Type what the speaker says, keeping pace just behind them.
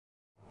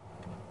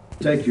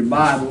Take your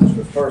Bibles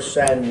to 1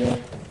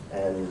 Samuel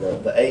and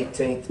the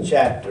 18th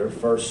chapter,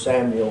 1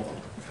 Samuel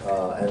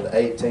and the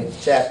 18th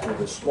chapter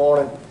this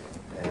morning.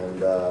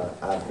 And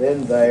I've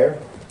been there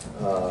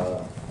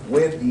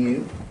with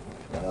you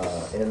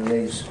in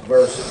these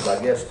verses, I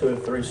guess 2 or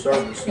 3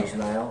 services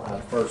now.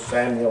 1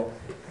 Samuel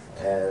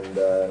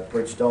and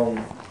preached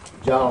on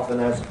Jonathan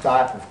as a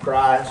type of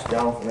Christ,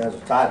 Jonathan as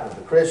a type of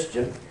the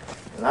Christian.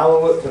 And I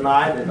will look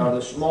tonight, or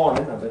this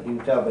morning, I bet you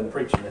can tell I've been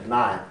preaching at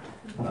night.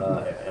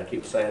 I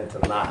keep saying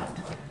tonight.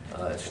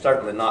 It's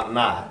certainly not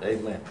night.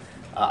 Amen.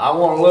 I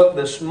want to look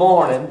this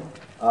morning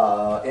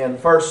in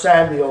 1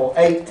 Samuel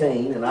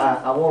 18, and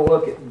I want to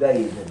look at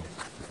David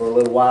for a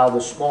little while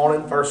this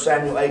morning. 1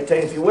 Samuel 18.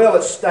 If you will,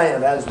 let's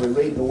stand as we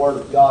read the Word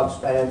of God.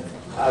 Stand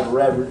out of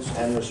reverence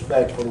and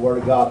respect for the Word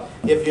of God.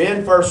 If you're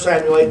in 1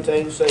 Samuel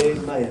 18, say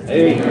amen.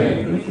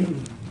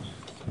 Amen.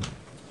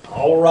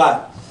 All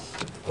right.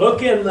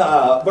 Look in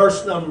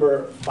verse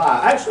number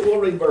 5. Actually,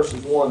 we'll read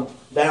verses 1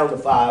 down to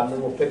 5, and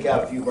then we'll pick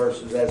out a few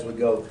verses as we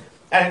go.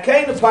 And it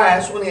came to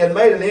pass, when he had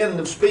made an end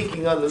of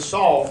speaking unto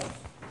Saul,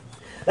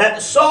 that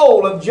the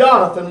soul of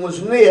Jonathan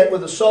was knit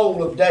with the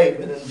soul of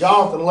David, and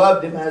Jonathan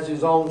loved him as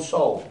his own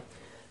soul.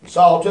 And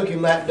Saul took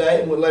him that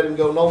day and would let him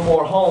go no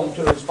more home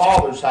to his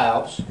father's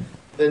house.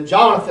 Then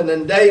Jonathan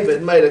and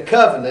David made a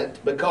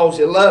covenant because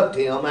he loved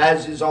him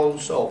as his own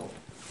soul.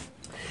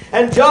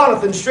 And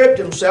Jonathan stripped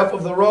himself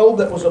of the robe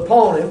that was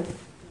upon him,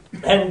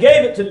 and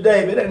gave it to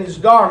David, and his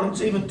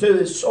garments, even to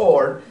his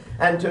sword,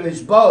 and to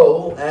his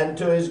bow, and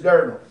to his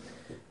girdle.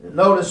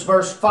 Notice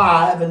verse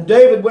 5, and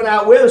David went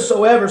out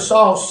whithersoever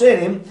Saul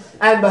sent him,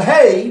 and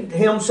behaved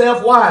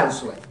himself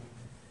wisely.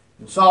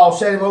 And Saul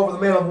set him over the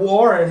men of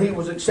war, and he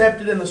was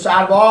accepted in the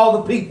sight of all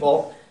the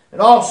people, and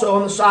also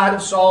in the sight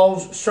of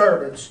Saul's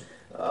servants.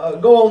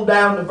 Go on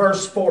down to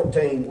verse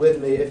 14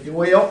 with me, if you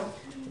will.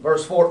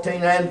 Verse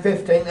 14 and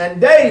 15. And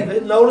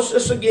David, notice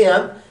this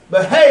again,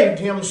 behaved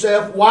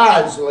himself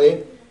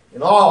wisely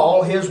in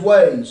all his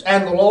ways,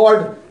 and the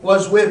Lord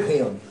was with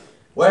him.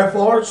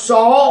 Wherefore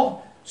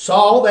Saul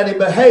saw that he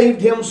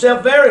behaved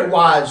himself very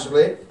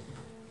wisely.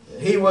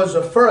 He was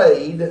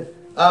afraid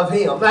of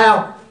him.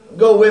 Now,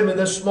 go with me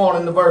this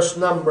morning to verse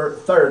number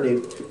 30,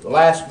 the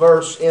last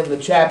verse in the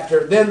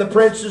chapter. Then the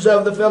princes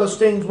of the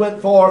Philistines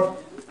went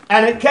forth,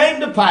 and it came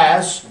to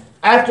pass,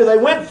 after they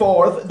went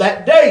forth,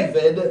 that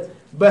David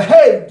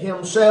behaved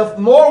himself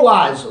more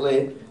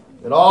wisely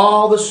than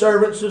all the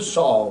servants of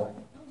Saul,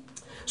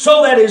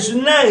 so that his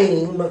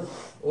name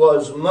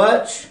was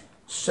much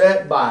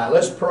set by.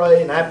 Let's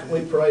pray, and after we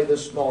pray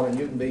this morning,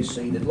 you can be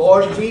seated.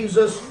 Lord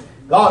Jesus,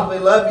 God, we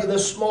love you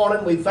this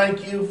morning. We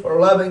thank you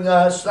for loving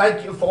us.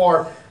 Thank you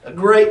for a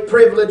great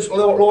privilege,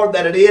 Lord,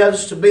 that it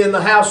is to be in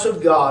the house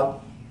of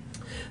God.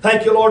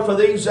 Thank you, Lord, for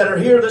these that are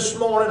here this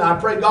morning. I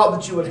pray, God,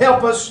 that you would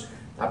help us.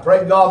 I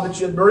pray, God, that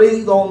you'd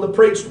breathe on the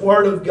preached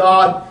word of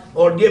God.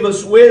 Lord, give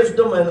us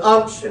wisdom and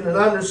unction and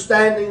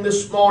understanding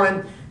this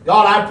morning.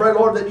 God, I pray,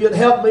 Lord, that you'd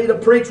help me to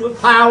preach with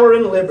power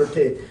and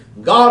liberty.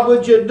 God,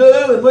 would you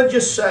do and would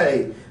you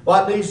say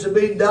what needs to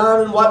be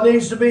done and what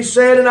needs to be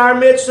said in our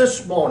midst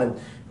this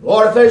morning?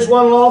 Lord, if there's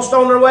one lost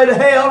on their way to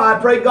hell, I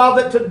pray, God,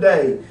 that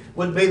today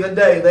would be the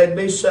day they'd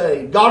be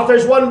saved. God, if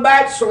there's one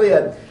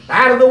backslid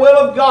out of the will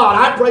of God,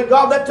 I pray,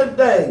 God, that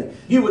today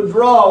you would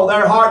draw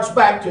their hearts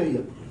back to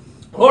you.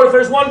 Lord, if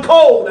there's one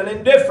cold and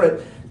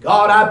indifferent,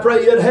 God, I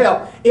pray you'd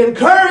help.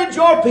 Encourage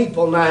your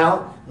people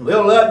now.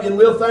 We'll love you and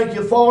we'll thank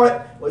you for it.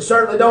 We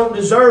certainly don't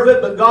deserve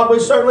it, but God, we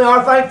certainly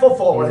are thankful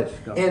for it.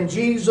 In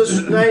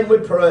Jesus' name we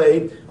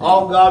pray.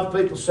 All God's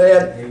people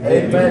said,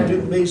 amen. You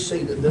can be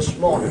seated this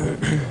morning.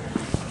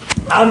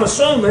 I'm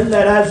assuming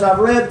that as I've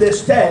read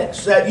this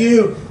text that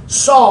you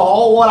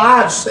saw what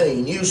I've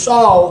seen. You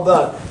saw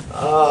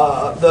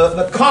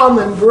the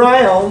common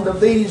ground of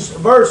these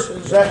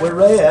verses that we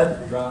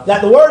read,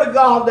 that the Word of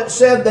God that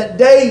said that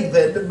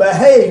David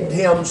behaved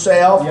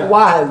himself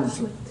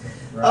wisely.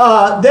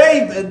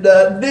 David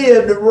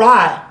did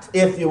right,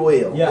 if you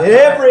will. In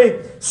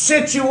every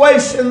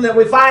situation that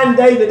we find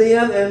David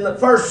in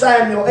 1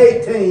 Samuel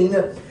 18,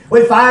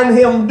 we find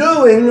him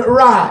doing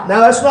right. Now,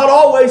 that's not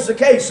always the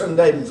case in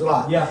David's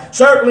life.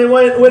 Certainly,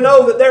 we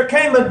know that there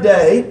came a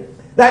day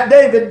that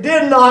David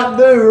did not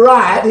do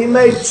right. He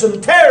made some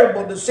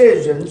terrible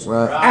decisions,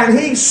 and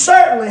he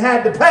certainly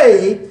had to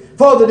pay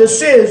for the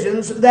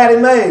decisions that he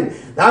made.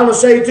 Now, I'm going to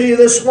say to you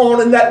this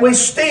morning that we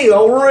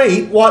still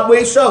reap what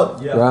we sow.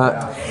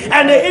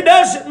 And it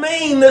doesn't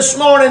mean this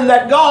morning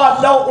that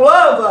God don't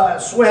love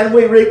us when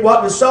we reap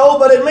what we sow,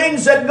 but it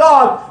means that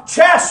God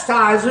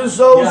chastises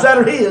those that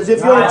are His.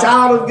 If you're a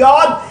child of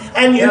God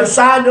and you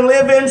decide to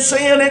live in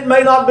sin, it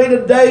may not be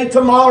today,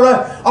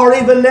 tomorrow, or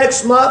even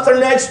next month or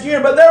next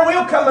year, but there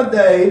will come a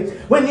day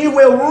when you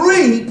will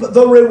reap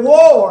the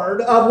reward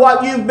of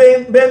what you've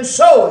been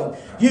sowing.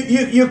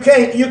 You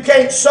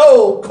can't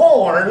sow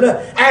corn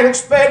and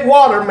expect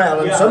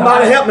watermelon.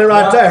 Somebody help me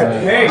right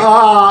there.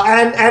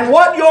 And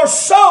what you're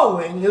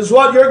sowing is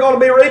what you're going to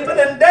be reaping.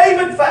 And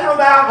David found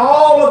out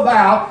all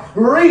about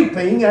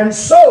reaping and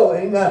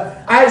sowing.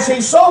 As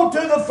he sowed to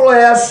the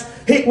flesh,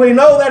 we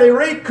know that he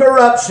reaped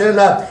corruption.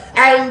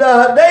 And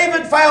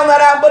David found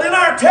that out. But in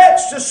our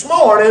text this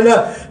morning,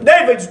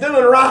 David's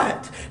doing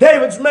right.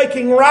 David's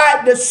making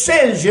right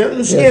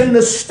decisions in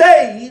the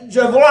stage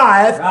of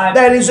life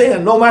that he's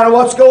in, no matter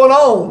what's going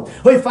on.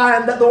 We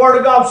find that the Word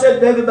of God said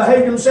David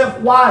behaved himself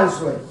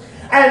wisely.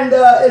 And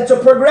it's a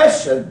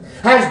progression.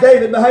 As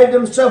David behaved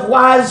himself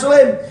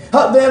wisely,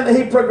 then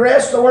he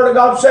progressed. The Word of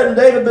God said, and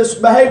David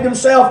behaved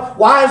himself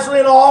wisely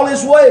in all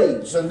his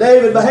ways. And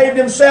David behaved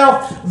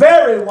himself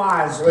very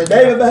wisely.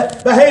 David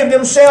behaved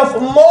himself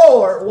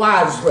more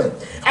wisely.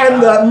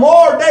 And the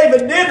more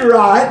David did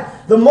right,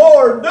 the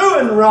more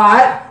doing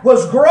right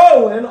was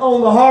growing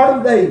on the heart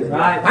of David.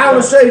 I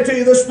want to say to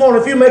you this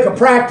morning, if you make a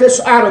practice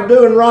out of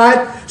doing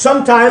right,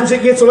 sometimes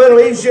it gets a little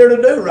easier to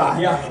do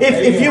right.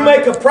 If you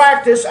make a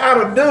practice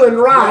out of doing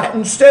right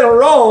instead of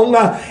wrong,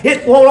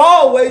 it won't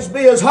always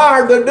be as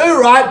hard to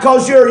do right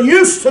because you're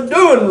used to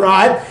doing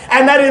right,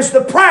 and that is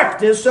the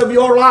practice of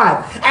your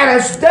life. And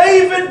as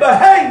David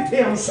behaved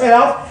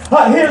himself,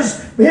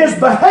 his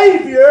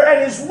behavior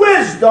and his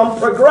wisdom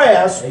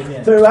progressed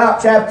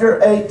throughout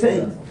chapter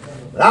 18.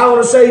 But I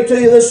want to say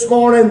to you this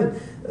morning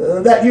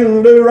that you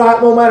can do right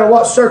no matter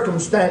what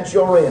circumstance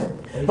you're in.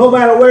 No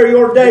matter where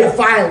your day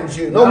finds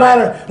you, no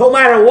matter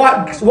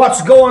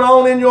what's going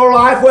on in your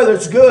life, whether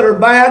it's good or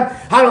bad.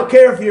 I don't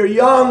care if you're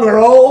young or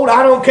old.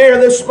 I don't care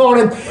this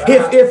morning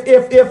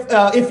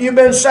if you've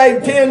been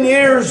saved 10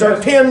 years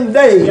or 10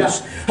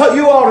 days.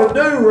 You ought to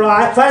do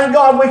right. Thank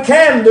God we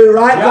can do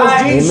right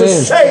because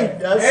Jesus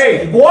saved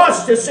us,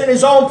 washed us in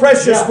His own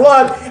precious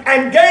blood,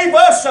 and gave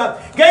us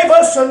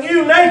a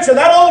new nature.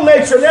 That old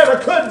nature never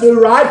could do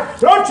right.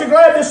 But aren't you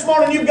glad this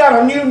morning you've got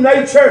a new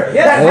nature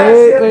that has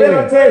the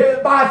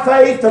ability by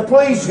faith to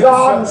please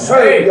God and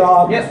serve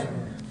God?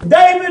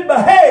 David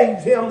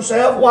behaved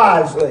himself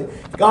wisely.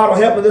 God will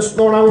help me this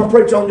morning. I want to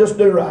preach on just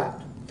do right.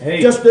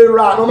 Just do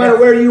right. No matter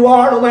where you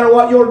are, no matter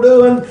what you're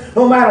doing,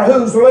 no matter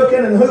who's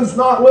looking and who's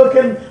not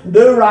looking,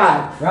 do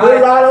right. Do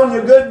right on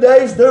your good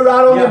days, do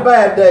right on your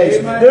bad days.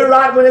 Do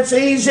right when it's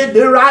easy,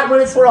 do right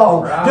when it's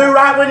wrong. Do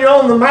right when you're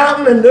on the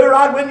mountain and do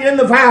right when you're in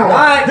the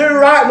valley. Do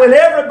right when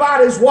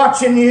everybody's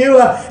watching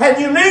you, and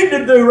you need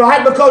to do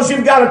right because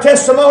you've got a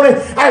testimony,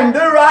 and do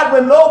right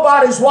when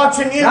nobody's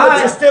watching you, but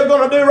you're still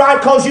going to do right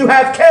because you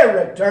have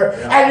character,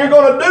 and you're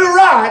going to do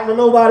right when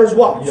nobody's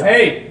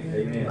watching.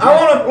 I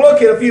want to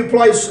look at a few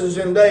places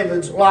in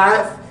David's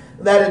life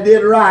that he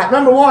did right.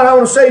 Number one, I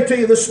want to say to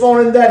you this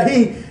morning that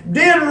he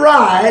did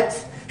right.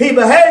 He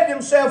behaved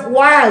himself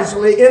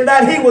wisely in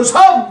that he was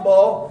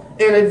humble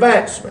in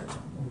advancement.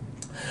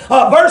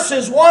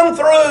 Verses 1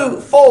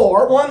 through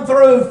 4, 1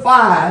 through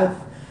 5,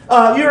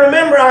 you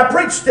remember I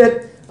preached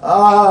it,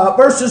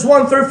 verses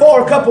 1 through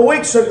 4 a couple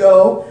weeks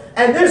ago,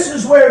 and this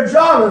is where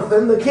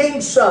Jonathan, the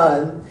king's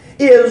son,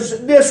 is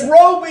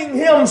disrobing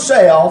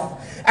himself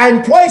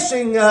and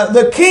placing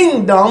the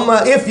kingdom,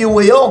 if you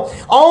will,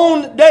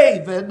 on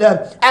David.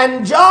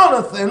 And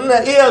Jonathan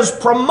is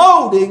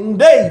promoting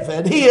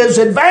David. He is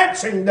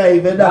advancing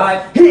David.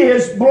 He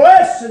is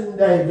blessing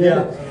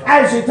David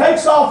as he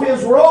takes off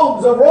his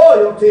robes of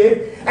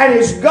royalty and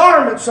his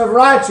garments of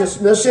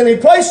righteousness, and he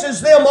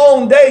places them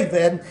on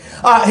David.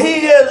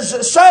 He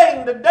is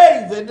saying to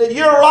David that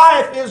your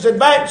life is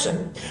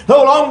advancing.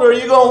 No longer are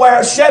you going to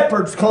wear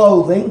shepherd's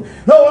clothing.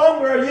 No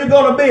longer are you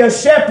going to be a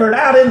shepherd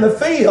out in the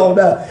field.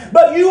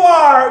 But you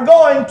are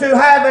going to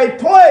have a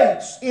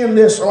place in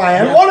this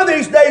land. One of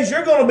these days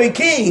you're going to be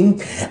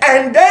king.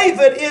 And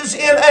David is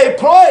in a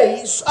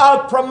place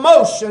of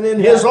promotion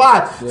in his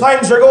life.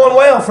 Things are going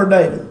well for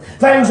David.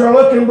 Things are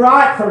looking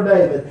bright for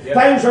David.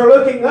 Things are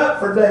looking up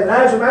for David.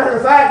 As a matter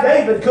of fact,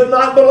 David could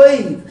not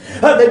believe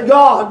that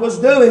God was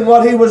doing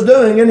what He was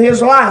doing in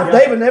his life.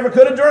 David never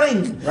could have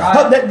dreamed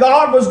that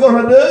God was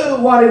going to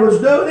do what He was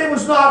doing. It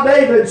was not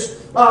David's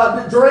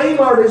dream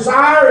or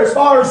desire, as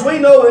far as we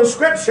know in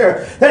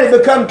Scripture, that he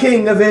become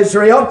king of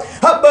Israel.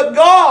 But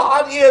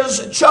God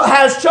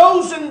has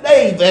chosen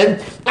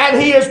David, and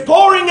He is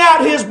pouring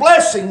out His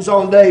blessings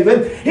on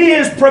David. He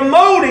is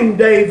promoting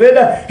David.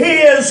 He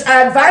is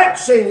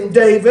advancing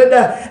David.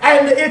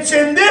 And it's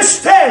in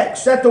this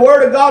text that the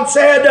Word of God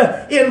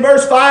said in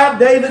verse 5,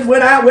 David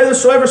went out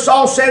whithersoever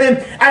Saul sent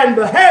him and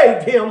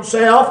behaved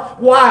himself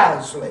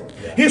wisely.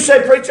 You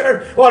say,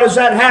 preacher, what does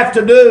that have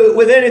to do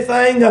with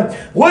anything?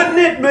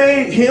 Wouldn't it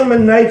be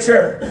human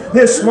nature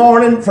this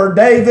morning for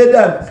David,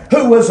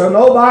 who was a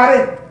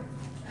nobody,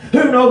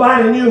 who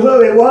nobody knew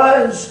who he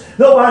was,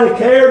 nobody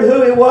cared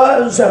who he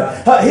was. He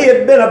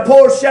had been a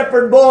poor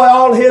shepherd boy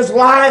all his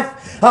life.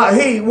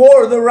 He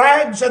wore the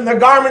rags and the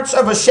garments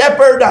of a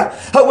shepherd,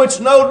 which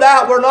no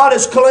doubt were not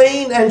as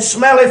clean and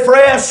smelly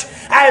fresh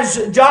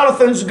as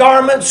Jonathan's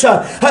garments.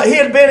 He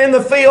had been in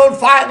the field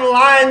fighting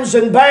lions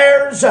and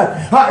bears.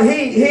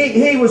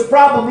 He was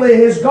probably,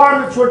 his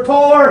garments were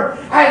torn,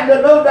 and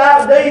no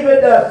doubt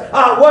David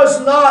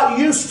was not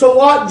used to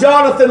what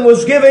Jonathan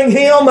was giving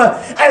him.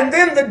 And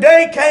then the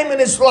day came in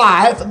his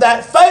life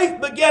that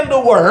faith began to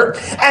work,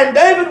 and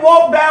David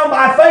walked down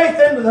by faith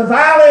into the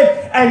valley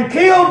and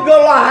killed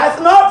Goliath.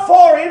 not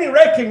for any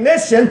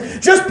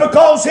recognition, just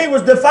because he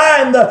was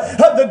defined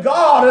the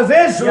God of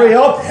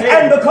Israel.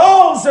 And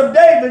because of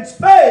David's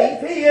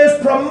faith, he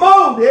is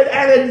promoted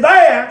and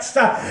advanced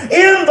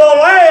in the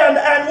land.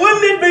 And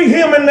wouldn't it be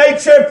human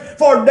nature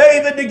for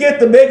David to get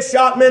the big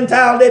shot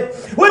mentality?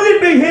 Wouldn't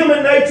it be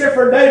human nature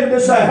for David to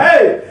say,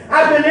 hey,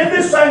 I've been in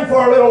this thing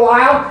for a little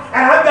while,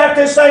 and I've got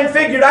this thing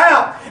figured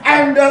out.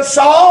 And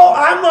Saul,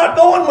 I'm not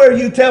going where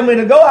you tell me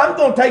to go. I'm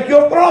going to take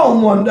your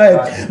throne one day.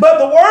 Right. But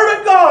the Word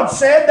of God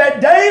said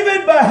that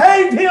David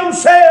behaved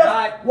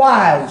himself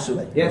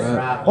wisely. Yes,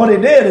 right. What he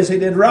did is he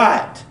did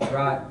right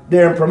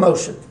during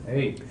promotion.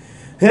 Hey.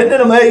 Isn't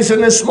it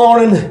amazing this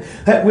morning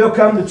that we'll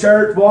come to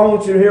church? Boy, I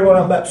want you to hear what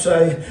I'm about to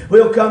say.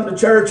 We'll come to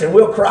church and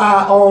we'll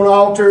cry on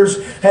altars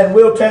and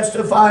we'll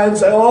testify and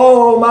say,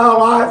 oh, my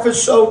life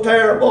is so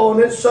terrible and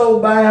it's so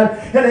bad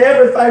and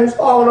everything's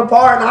falling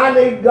apart and I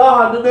need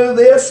God to do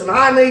this and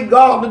I need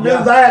God to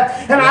do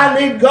that and I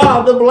need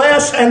God to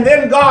bless. And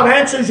then God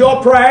answers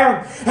your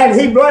prayer and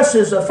He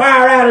blesses the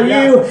fire out of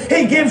you.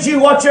 He gives you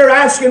what you're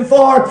asking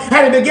for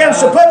and He begins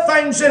to put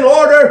things in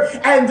order.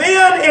 And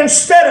then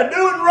instead of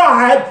doing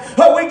right,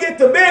 we get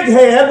the big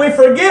head. We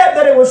forget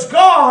that it was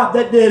God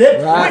that did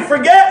it. Right. We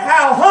forget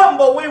how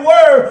humble we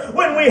were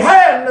when we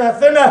had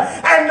nothing.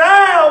 And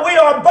now we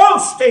are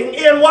boasting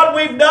in what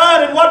we've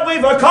done and what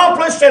we've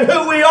accomplished and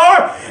who we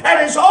are.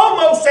 And it's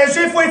almost as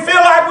if we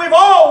feel like we've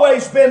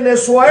always been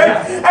this way.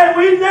 And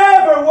we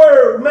never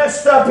were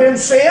messed up in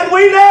sin.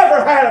 We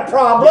never had a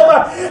problem.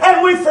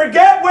 And we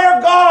forget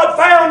where God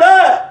found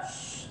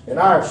us in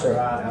our sin.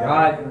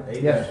 Right.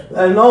 Yes.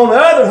 And on the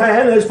other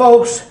hand, there's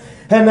folks,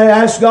 and they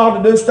ask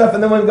God to do stuff,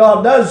 and then when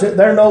God does it,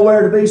 they're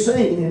nowhere to be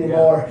seen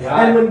anymore.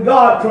 And when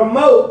God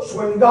promotes,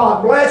 when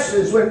God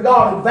blesses, when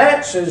God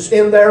advances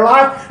in their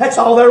life, that's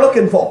all they're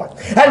looking for.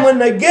 And when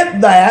they get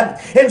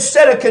that,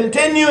 instead of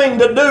continuing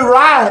to do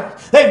right,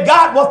 they've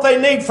got what they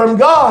need from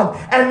God,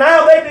 and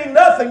now they need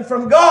nothing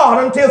from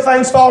God until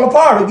things fall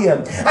apart again.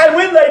 And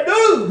when they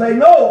do, they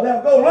know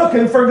they'll go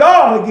looking for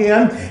God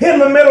again in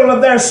the middle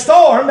of their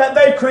storm that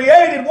they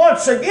created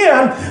once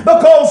again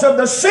because of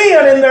the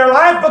sin in their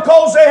life,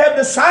 because they have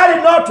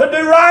decided not to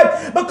do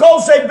right,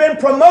 because they've been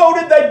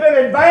promoted, they've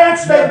been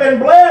advanced, they've been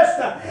blessed,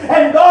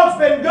 and God's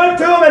been good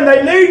to them, and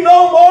they need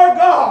no more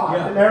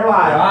God in their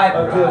life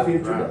until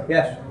future day.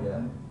 Yes.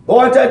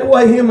 Boy, that's the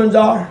way humans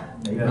are.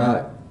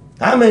 Right.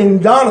 I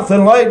mean,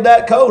 Jonathan laid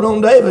that coat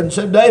on David and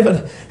said,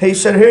 David, he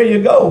said, here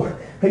you go.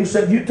 He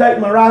said, you take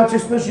my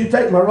righteousness, you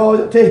take my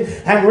royalty,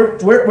 and we're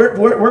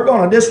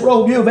going to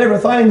disrobe you of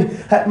everything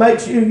that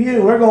makes you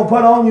you. We're going to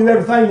put on you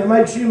everything that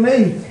makes you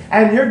me.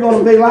 And you're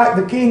going to be like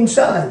the king's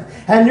son.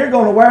 And you're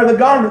going to wear the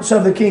garments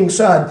of the king's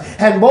son.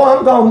 And boy,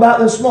 I'm talking about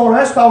this morning,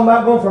 that's talking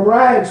about going from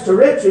rags to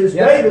riches.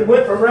 Yep. David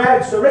went from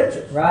rags to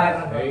riches. Right.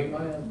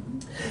 Amen.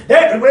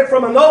 David went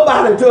from a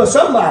nobody to a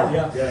somebody.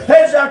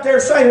 He's out there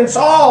saying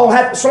Saul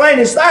had slain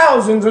his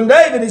thousands and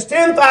David his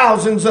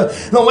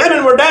 10,000s. The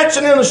women were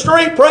dancing in the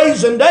street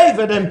praising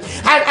David, and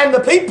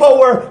the people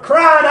were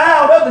crying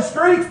out of the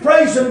streets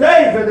praising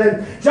David.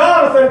 And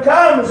Jonathan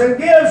comes and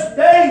gives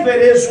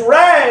David his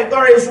rag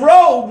or his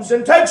robes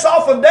and takes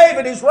off of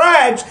David his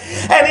rags.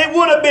 And it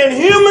would have been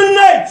human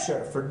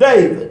nature for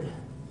David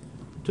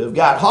to have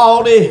got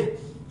haughty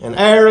and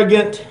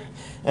arrogant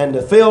and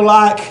to feel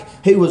like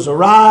he was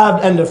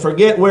arrived and to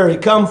forget where he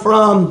come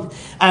from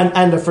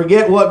and to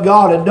forget what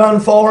God had done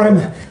for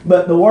him.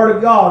 But the Word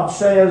of God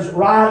says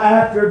right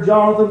after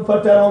Jonathan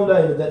put that on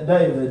David, that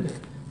David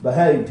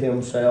behaved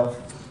himself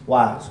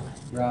wisely.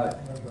 Right.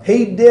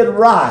 He did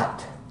right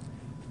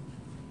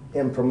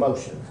in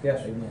promotion.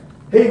 Yes, amen.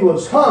 He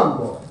was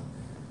humble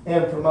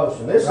in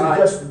promotion. This is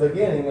just the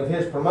beginning of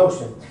his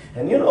promotion.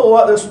 And you know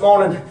what, this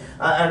morning,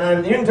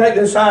 and you can take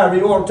this however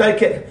you want to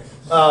take it,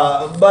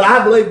 but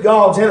I believe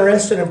God's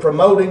interested in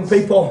promoting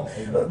people,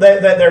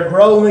 that they're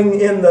growing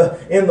in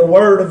the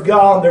Word of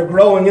God, they're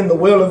growing in the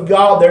will of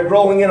God, they're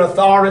growing in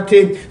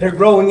authority, they're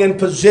growing in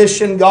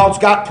position. God's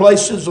got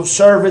places of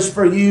service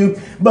for you.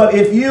 But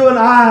if you and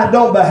I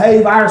don't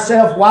behave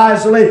ourselves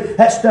wisely,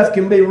 that stuff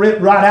can be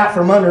ripped right out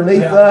from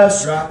underneath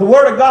us. Right. The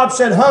Word of God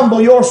said, humble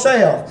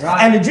yourself.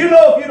 Right. And did you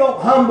know if you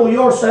don't humble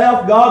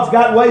yourself, God's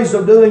got ways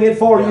of doing it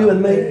for you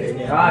and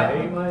me? Right.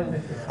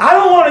 Amen. I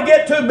don't want to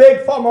get too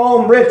big for my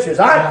own britches.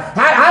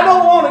 I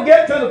don't want to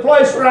get to the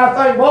place where I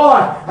think,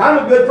 boy,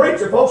 I'm a good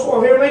preacher. Folks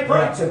want to hear me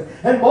preaching.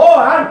 And boy,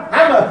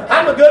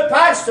 I'm a good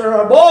pastor.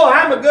 Or boy,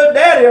 I'm a good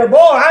daddy. Or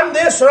boy, I'm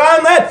this or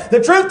I'm that.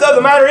 The truth of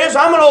the matter is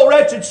I'm an old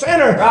wretched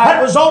sinner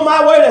that was on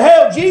my way to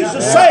hell.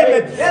 Jesus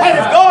saved me. And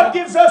if God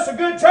gives us a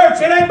good church,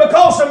 it ain't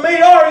because of me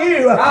or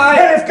you.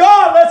 And if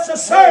God lets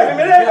us serve Him,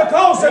 it ain't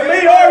because of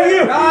me or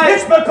you.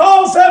 It's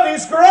because of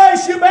His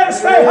grace. You better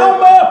stay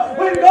humble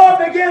when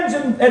God begins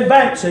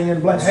advancing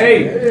and blessing.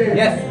 Hey,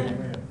 yes.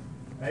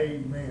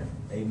 Amen.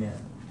 Amen.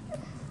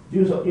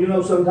 You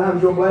know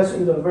sometimes your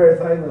blessings are the very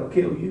thing that'll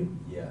kill you.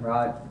 Yeah.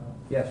 Right.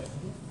 Yes.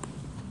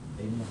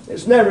 Amen.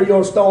 It's never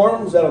your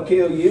storms that'll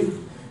kill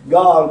you.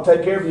 God will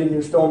take care of you in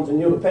your storms and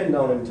you'll depend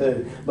on Him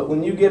too. But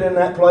when you get in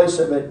that place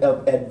of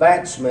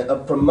advancement,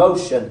 of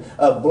promotion,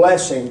 of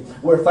blessing,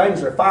 where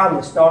things are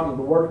finally starting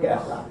to work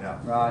out right. Yeah.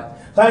 Right.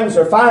 Things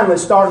are finally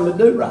starting to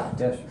do right.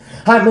 Yes.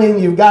 I mean,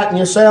 you've gotten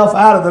yourself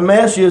out of the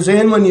mess you was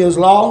in when you was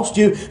lost.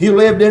 You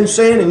lived in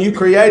sin and you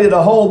created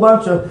a whole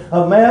bunch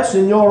of mess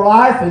in your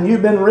life, and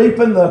you've been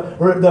reaping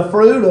the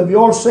fruit of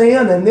your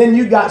sin, and then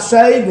you got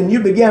saved and you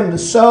began to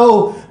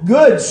sow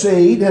good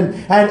seed, and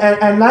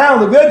now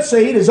the good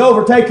seed is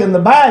overtaking the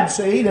bad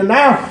seed, and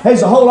now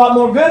there's a whole lot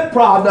more good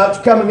products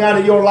coming out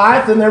of your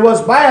life than there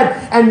was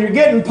bad, and you're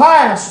getting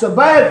past the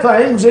bad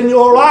things in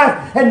your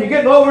life, and you're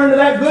getting over into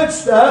that good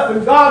stuff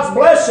and God's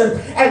blessing,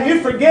 and you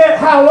forget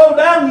how low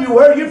down you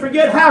were. You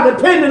forget how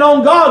dependent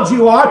on God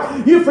you are.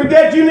 You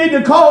forget you need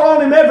to call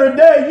on Him every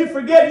day. You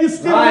forget you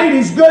still need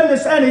His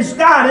goodness and His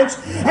guidance,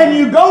 and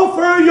you go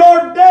through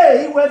your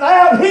day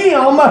without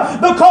Him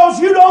because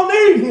you don't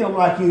need Him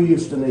like you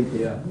used to need Him.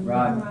 Yeah.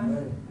 Right.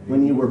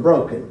 When you were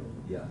broken.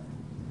 Yeah.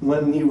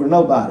 When you were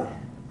nobody.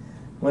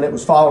 When it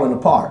was falling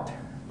apart.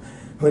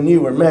 When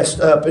you were messed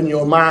up in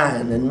your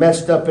mind and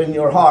messed up in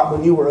your heart.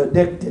 When you were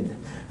addicted.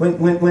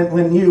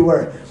 When you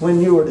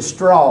were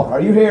distraught.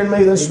 Are you hearing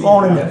me this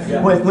morning?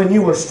 Yeah. When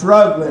you were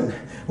struggling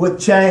with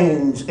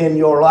change in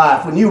your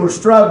life. When you were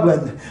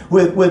struggling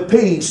with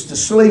peace to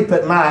sleep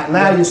at night.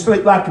 Now you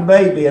sleep like a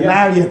baby. And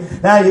now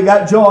you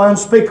got joy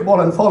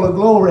unspeakable and full of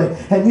glory.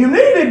 And you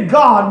needed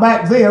God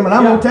back then. And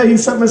I'm going to tell you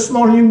something this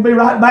morning. You can be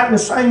right back in the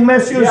same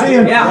mess you was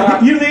in.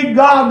 You need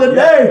God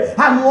today.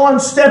 I'm one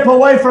step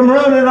away from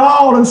ruining it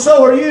all, and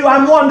so are you.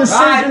 I'm one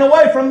decision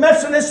away from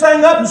messing this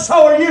thing up, and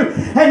so are you.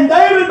 And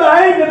David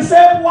behaved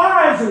himself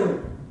wisely.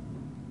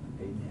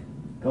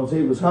 Because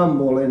he was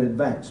humble in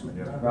advancement.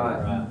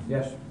 Right.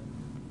 Yes.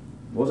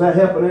 Was that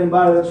helping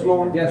anybody this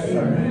morning? Yes,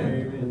 sir.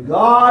 And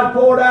God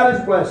poured out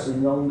His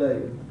blessings on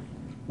David.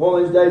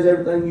 One of these days,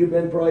 everything you've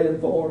been praying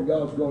for,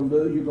 God's going to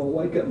do. You're going to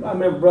wake up. I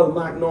remember Brother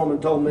Mike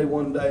Norman told me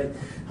one day,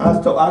 I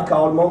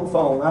called him on the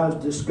phone. I was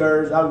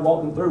discouraged. I was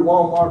walking through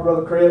Walmart,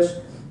 Brother Chris,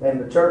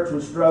 and the church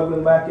was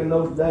struggling back in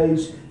those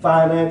days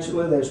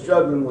financially. They were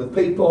struggling with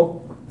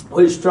people.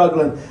 We were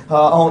struggling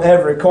on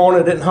every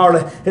corner.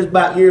 It's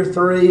about year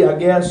 3, I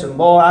guess. And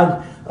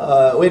boy,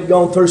 we'd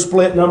gone through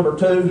split number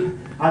 2.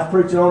 I was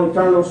preaching on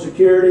eternal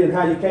security and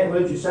how you can't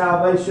lose your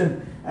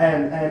salvation.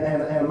 And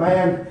a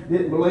man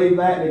didn't believe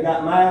that, and he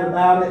got mad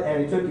about it,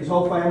 and he took his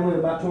whole family and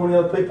about 20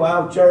 other people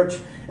out of church.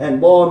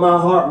 And boy, my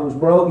heart was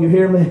broke. You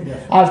hear me?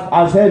 Yes.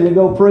 I was heading to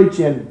go preach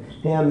in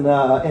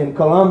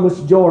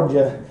Columbus,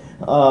 Georgia,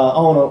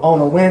 on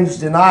a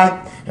Wednesday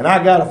night, and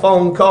I got a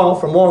phone call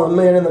from one of the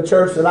men in the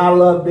church that I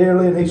love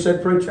dearly, and he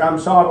said, "Preacher, I'm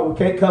sorry, but we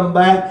can't come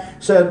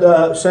back." Said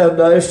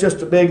it's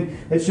just a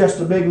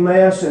big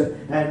mess,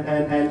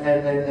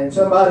 and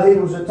somebody he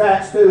was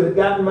attached to had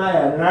gotten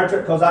mad in our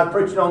church because I was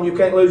preaching on you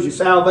can't lose your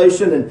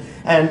salvation,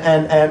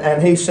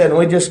 and he said,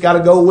 we just got to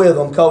go with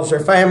them because they're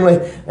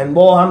family. And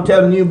boy, I'm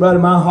telling you, buddy,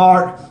 my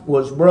heart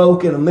was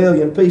broke in a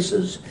million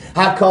pieces.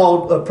 I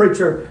called a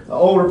preacher, an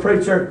older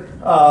preacher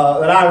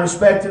that I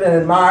respected and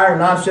admired,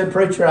 and I said,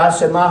 "Preacher," I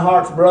said, "my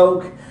heart's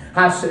broke."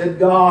 I said,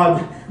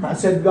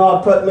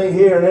 God put me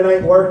here and it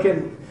ain't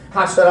working.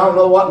 I said, "I don't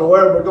know what in the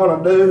world we're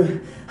going to do."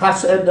 I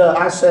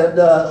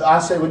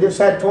said, we just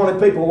had 20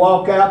 people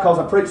walk out because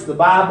I preached the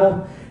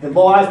Bible. And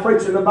boy, I was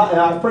preaching the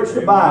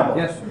Bible.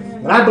 Yes, sir.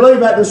 And I believe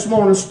that this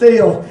morning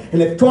still.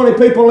 And if 20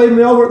 people leave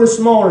me over this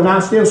morning, I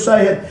still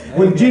say it.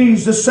 When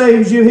Jesus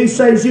saves you, He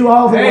saves you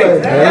all the way.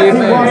 Amen.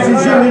 He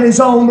washes you in His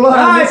own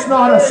blood. It's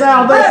not a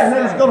salvation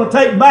that He's going to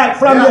take back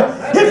from you.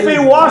 If He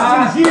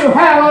washes you,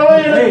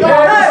 hallelujah to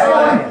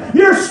God,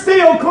 you're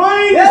still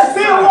clean. You're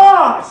still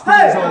washed.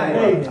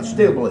 I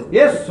still believe.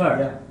 Yes,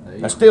 sir.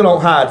 I still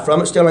don't hide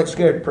from it. Still ain't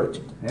scared to preach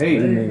it.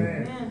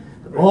 Amen.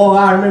 Oh,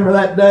 I remember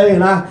that day,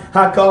 and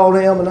I called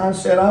him, and I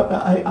said,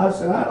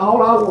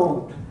 all I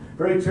want,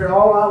 preacher,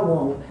 all I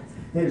want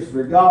is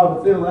for God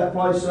to fill that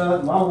place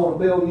up. And I want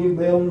to build new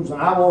buildings, and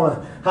I want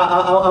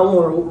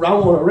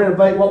to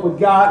renovate what we've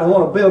got. I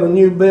want to build a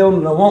new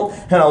building. I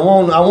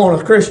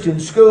want a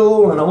Christian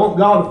school, and I want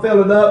God to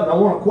fill it up. And I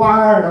want a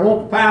choir, and I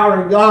want the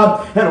power of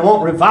God, and I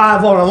want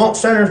revival, and I want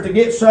sinners to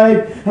get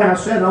saved. And I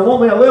said, I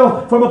want me a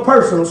little, from a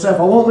personal self,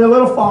 I want me a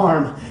little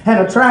farm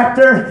and a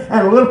tractor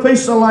and a little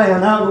piece of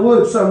land out in the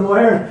woods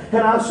somewhere.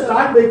 And I said,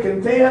 I'd be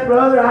content,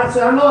 brother. I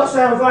said, I know it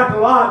sounds like a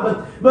lot,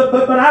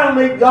 but I don't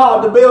need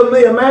God to build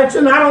me a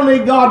mansion. I don't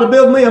need God to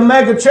build me a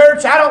mega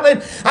church. I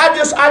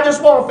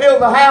just want to fill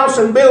the house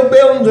and build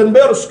buildings and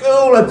build a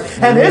school.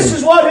 And this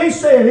is what he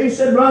said. He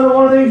said, brother,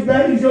 one of these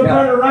days you'll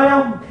turn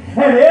around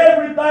and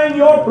everything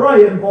you're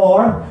praying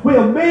for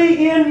will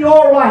be in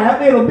your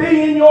lap. It'll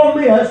be in your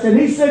midst. And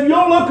he said,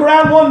 you'll look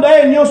around one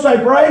day and you'll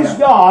say, praise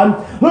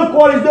God, look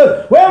what He's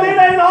doing. Well, it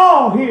ain't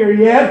all here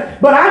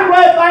yet, but I'm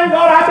glad, thank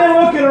God, I've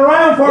been looking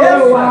around for a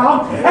little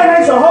while, and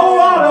there's a whole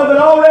lot of it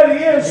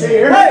already is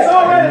here. It's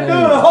already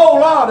doing a whole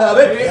lot of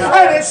it,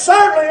 and it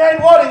certainly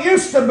ain't what it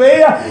used to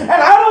be, and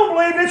I don't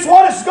believe it's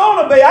what it's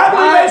going to be. I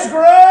believe there's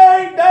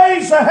great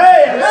days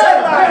ahead.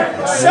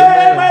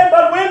 Say amen.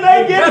 But when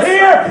they get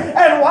here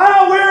and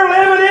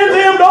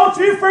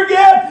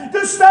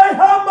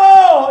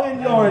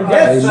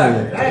Yes,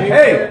 sir.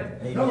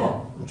 Hey. Come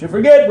on. Don't you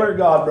forget where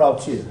God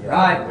brought you.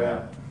 Right.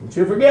 Don't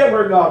you forget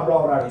where God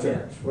brought our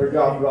church, where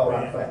God brought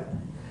our family.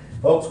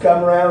 Folks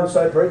come around and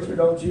say, preacher,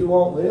 don't you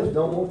want this?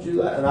 Don't want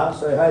you that? And I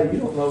say, hey, you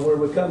don't know where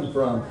we're coming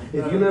from.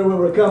 If you knew where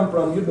we're coming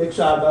from, you'd be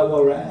excited about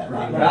where we're at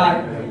right now.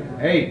 Right.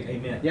 Hey.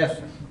 Amen.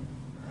 Yes,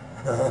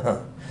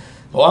 sir.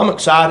 Well, I'm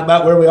excited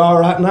about where we are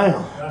right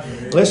now.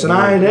 Listen,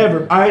 I ain't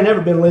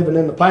ever been living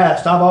in the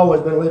past. I've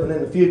always been living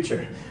in the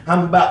future.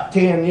 I'm about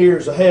 10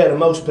 years ahead of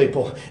most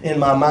people in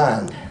my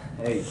mind.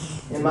 Hey.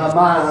 In my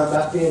mind, I'm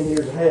about 10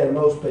 years ahead of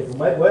most people.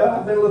 Well,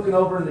 I've been looking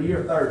over in the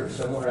year 30,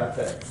 somewhere out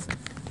there.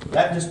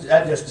 That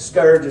just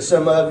discourages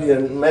some of you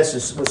and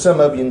messes with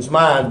some of you's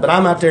mind. But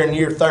I'm out there in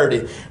year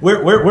 30.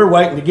 We're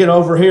waiting to get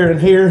over here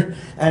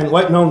and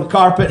waiting on the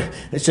carpet.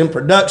 It's in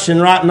production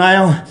right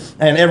now.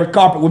 And every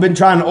carpet we've been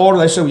trying to order,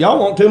 they said, well, y'all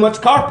want too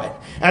much carpet.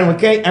 And we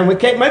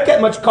can't make that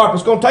much carpet.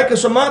 It's going to take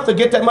us a month to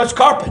get that much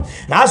carpet.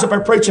 And I was up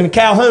there preaching in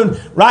Calhoun,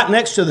 right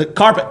next to the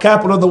carpet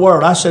capital of the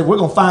world. I said, we're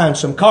going to find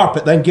some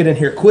carpet. They can get in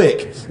here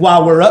quick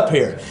while we're up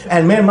here.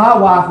 And me and my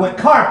wife went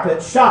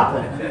carpet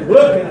shopping,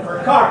 looking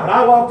for carpet.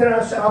 I walked in and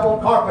I said, I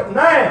want carpet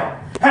now.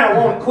 And I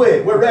want it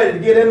quick. We're ready to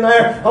get in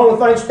there. Only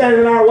thing standing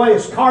in our way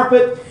is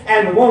carpet.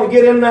 And we want to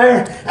get in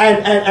there.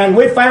 And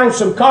we found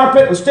some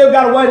carpet. We still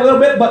got to wait a little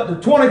bit. But the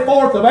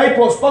 24th of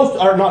April is supposed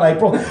to, or not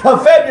April,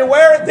 of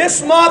February,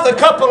 this month, a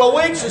couple of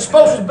weeks, is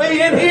supposed to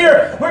be in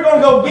here. We're going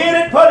to go get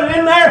it, put it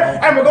in there,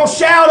 and we're going to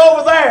shout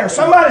over there.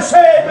 Somebody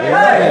say amen.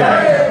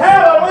 Hey.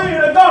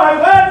 Hallelujah to God. I'm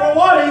glad for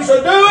what He's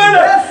doing.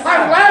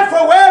 I'm glad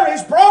for where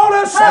He's brought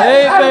us.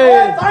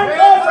 Amen. Thank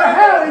God for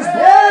how He's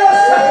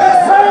blessed.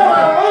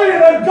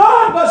 Hallelujah to God.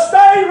 But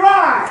stay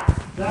right.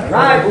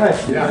 Right.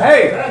 Bless you.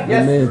 Hey.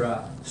 Yes,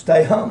 sir.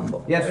 Stay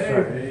humble Yes,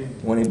 sir.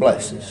 when He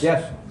blesses.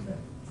 Yes.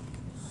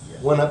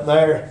 Went up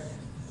there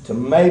to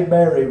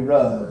Mayberry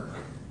Rug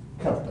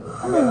Company.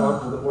 I got an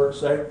uncle that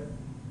works there.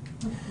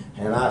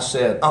 And I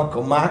said,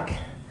 Uncle Mike,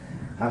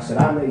 I said,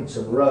 I need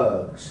some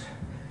rugs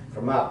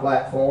for my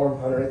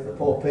platform underneath the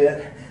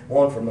pulpit.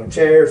 One for my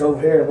chairs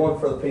over here and one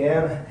for the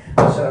piano.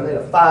 I said, I need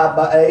a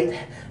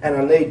 5x8 and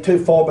I need 2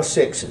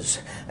 4x6s.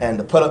 And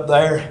to put up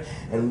there.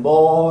 And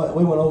boy,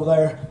 we went over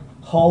there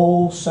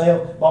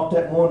wholesale. Bought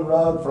that one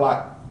rug for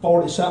like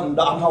 40-something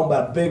dollars. I'm talking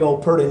about a big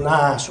old pretty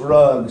nice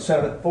rug.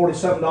 Set it at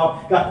 40-something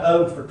dollars. Got the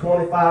others for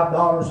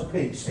 $25 a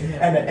piece.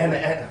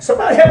 And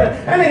somebody help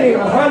me. That ain't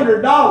even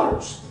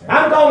 $100.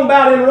 I'm talking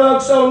about in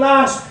rugs so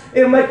nice,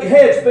 it'll make your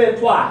head spin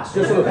twice.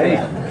 Just look at it.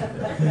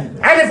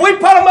 And if we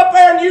put them up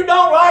there and you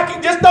don't like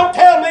it, just don't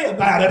tell me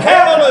about it.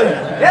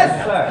 Hallelujah.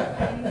 Yes,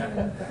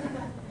 sir.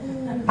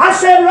 I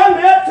said, run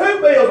me up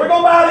 2 bills. We're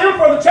going to buy them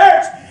for the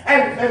church.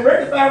 And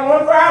Ricky found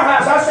one for our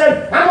house. I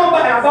said,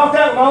 I bought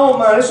that with my own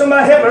money.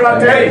 Somebody help me right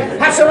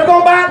there. I said, we're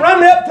going to run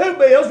me up 2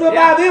 bills. We'll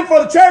buy them for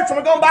the church, and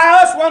we're going to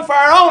buy us one for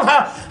our own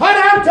house. Honey,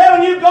 I'm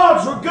telling you,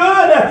 God's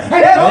good. And He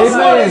knows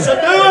what He's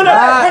doing.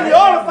 And you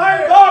ought to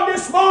thank God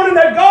this morning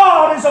that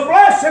God is a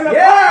blessing the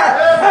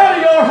fire out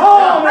of your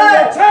home and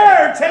your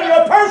church and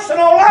your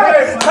personal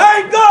life.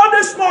 Thank God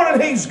this morning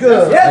He's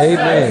good. Yes,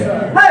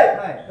 Amen.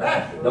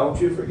 Hey.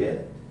 Don't you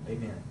forget it.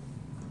 Amen.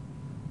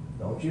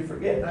 Don't you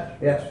forget it.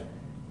 Yes.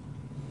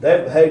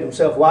 David behaved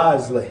himself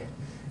wisely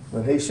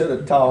when he should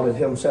have taught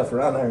himself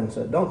around there and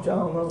said, don't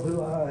y'all know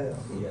who I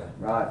am? Yeah.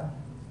 Right.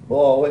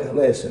 Boy,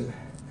 listen.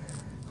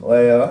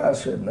 Well, I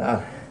should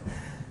not.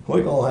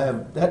 We're going to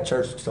have, that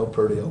church is so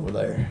pretty over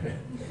there.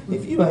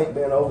 If you ain't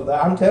been over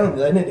there, I'm telling you,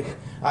 they need to.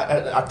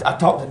 I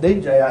talked to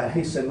DJ.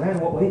 He said,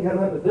 man, we ain't got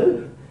nothing to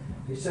do.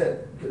 He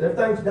said,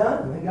 everything's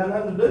done. We ain't got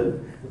nothing to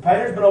do. The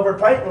painter's been over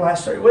painting the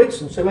last 3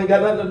 weeks and said, we ain't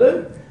got nothing to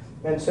do.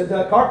 And said,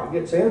 that carpet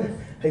gets in.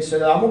 He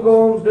said, I'm going to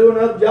go on and do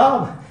another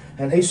job.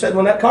 And he said,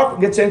 when that carpet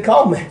gets in,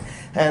 call me.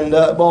 And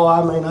boy,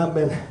 I mean,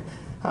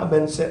 I've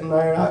been sitting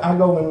there. I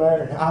go in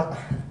there.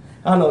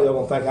 I know y'all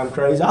going to think I'm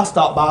crazy. I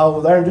stop by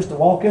over there just to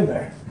walk in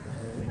there.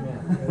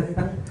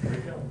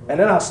 And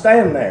then I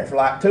stand there for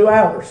like 2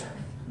 hours.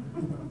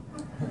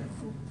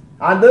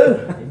 I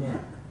do.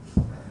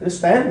 Just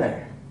stand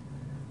there.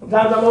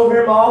 Sometimes I'm over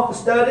here in my office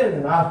studying,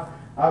 and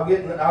I'll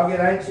get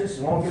anxious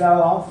and won't get out of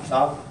the office.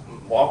 I'll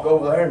walk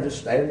over there and just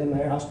stand in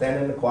there. I'll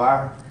stand in the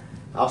choir.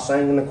 I'll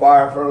sing in the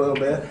choir for a little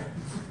bit.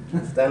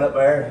 Stand up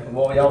there, and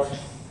boy, y'all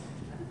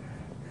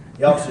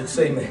should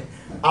see me.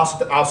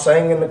 I'll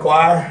sing in the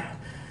choir.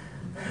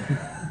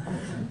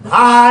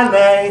 Well,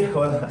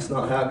 that's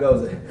not how it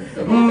goes.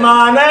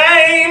 My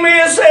name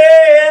is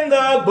in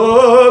the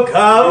book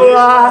of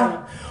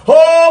life.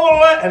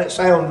 Oh, and it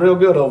sounds real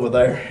good over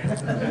there.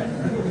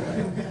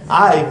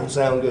 I even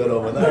sound good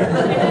over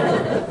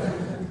there.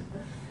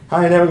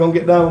 I ain't never going to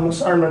get done with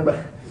my sermon,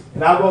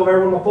 and I'll go over there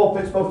when my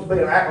pulpit's supposed to be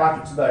and act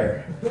like it's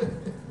there.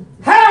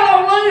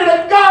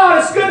 Hallelujah to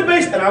God, it's good to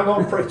be. And I'll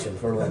go preaching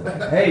for a little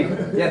bit. Hey,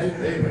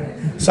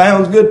 yes.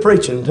 Sounds good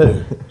preaching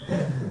too.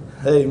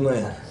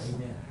 Amen.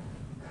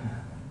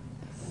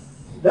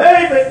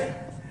 David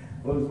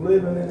was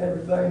living in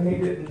everything he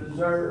didn't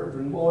deserve.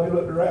 And boy, he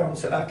looked around and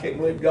said, I can't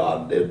believe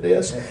God did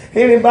this.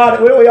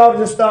 Anybody, well, we ought to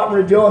just stop and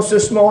rejoice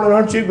this morning.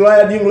 Aren't you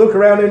glad you can look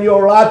around in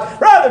your life?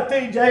 Brother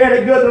TJ, had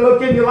it good to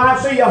look in your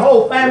life, see your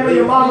whole family,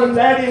 your mom and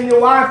daddy and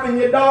your wife and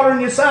your daughter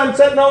and your son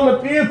sitting on the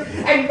pew,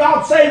 and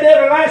God saved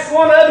every last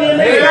one of you in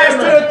these last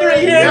 2 or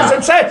 3 years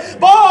and say,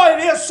 boy,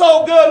 it is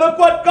so good. Look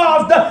what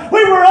God's done.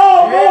 We were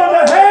all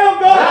going to hell.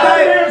 God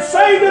came here and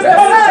saved us.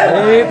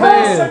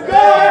 Praise to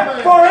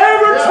God,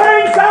 forever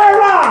changed our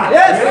lives.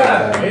 Yes,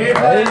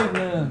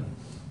 Amen.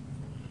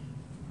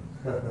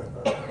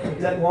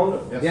 Is that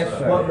wonderful? Yes,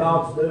 sir. What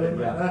God's doing?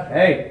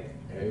 Hey.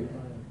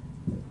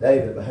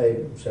 David behaved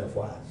himself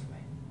wisely.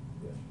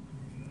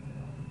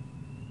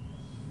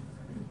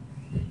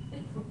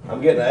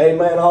 I'm getting an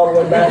amen all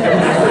the way back.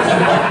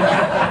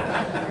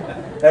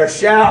 They're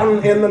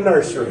shouting in the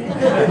nursery.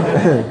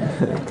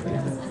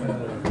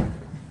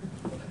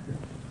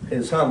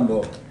 Is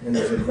humble in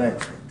his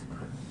advancement.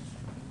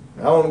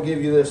 I want to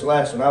give you this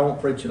lesson. I won't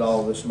preach it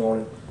all this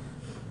morning.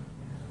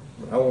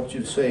 I want you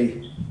to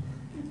see.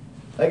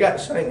 They got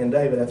singing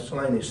David hath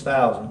slain his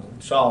thousands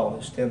and Saul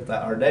his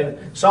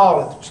 10,000.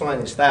 Saul hath slain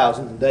his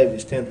thousands and David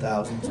his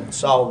 10,000s, and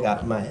Saul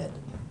got mad.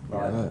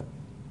 Right.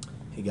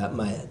 He got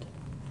mad.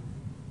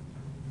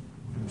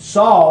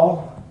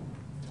 Saul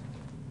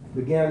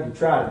began to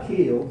try to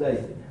kill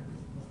David.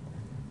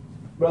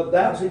 Brother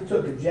Downs, he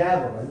took a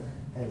javelin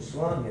and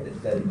slung it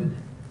at David,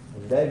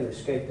 and David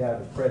escaped out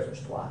of his presence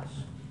twice.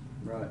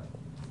 Right.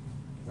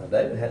 Now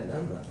David hadn't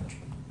done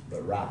nothing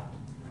but right.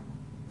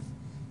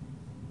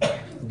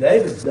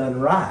 David's done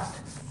right.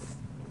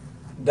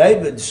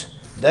 David's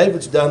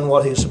done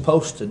what he's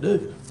supposed to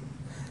do.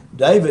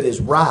 David is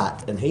right,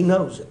 and he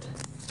knows it,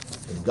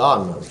 and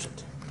God knows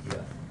it.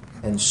 Yeah.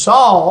 And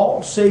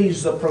Saul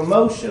sees the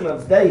promotion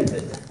of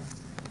David,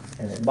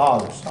 and it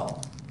bothers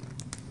Saul.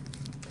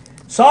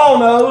 Saul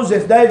knows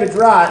if David's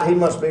right, he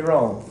must be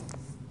wrong.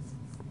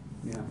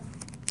 Yeah.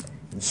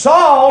 And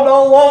Saul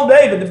don't want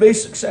David to be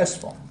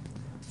successful.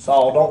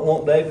 Saul don't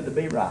want David to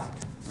be right.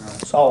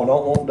 Saul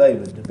don't want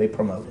David to be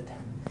promoted.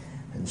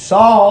 And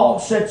Saul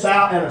sets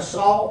out an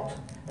assault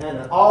and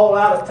an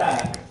all-out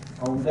attack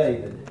on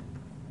David.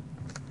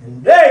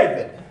 And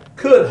David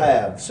could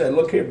have said,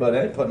 look here, buddy,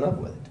 I ain't putting up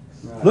with it.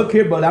 Right. Look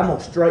here, buddy, I'm going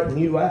to straighten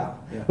you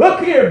out. Yeah.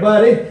 Look here,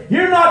 buddy,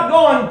 you're not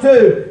going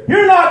to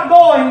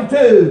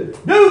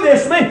do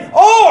this to me.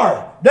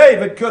 Or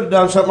David could have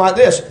done something like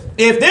this.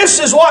 If this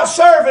is what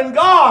serving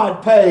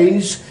God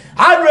pays,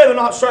 I'd rather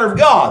not serve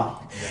God.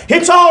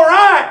 It's all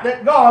right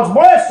that God's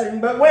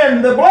blessing, but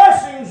when the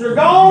blessings are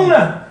gone,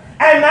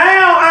 and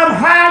now I'm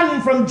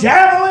hiding from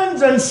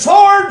javelins and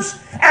swords,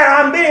 and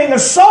I'm being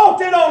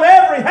assaulted on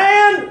every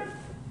hand,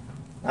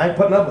 I ain't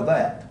putting up with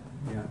that.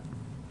 Yeah.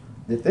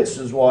 If this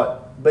is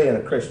what being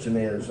a Christian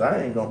is,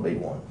 I ain't going to be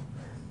one.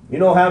 You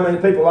know how many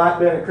people like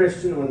being a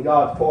Christian when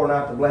God's pouring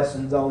out the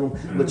blessings on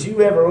them? But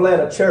you ever let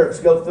a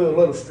church go through a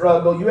little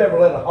struggle, you ever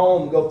let a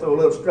home go through a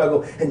little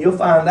struggle, and you'll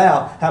find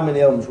out how many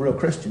of them's real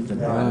Christians in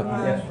there.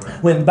 Yes, sir.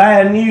 When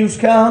bad news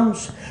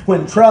comes,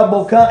 when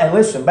trouble comes, and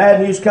listen,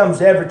 bad news comes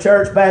to every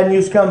church, bad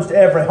news comes to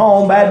every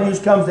home, bad news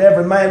comes to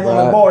every man,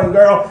 woman, boy, and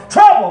girl.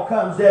 Trouble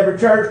comes to every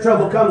church,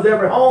 trouble comes to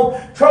every home,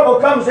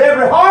 trouble comes to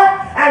every heart,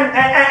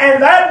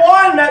 and that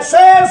one that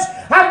says,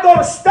 I'm going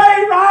to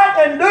stay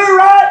right and do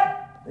right,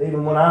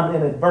 even when I'm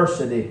in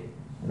adversity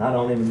and I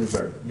don't even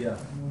deserve it. Yeah.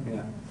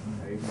 Yeah.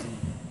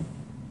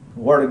 The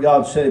Word of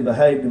God said he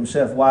behaved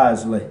himself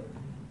wisely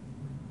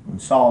when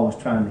Saul was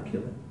trying to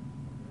kill him.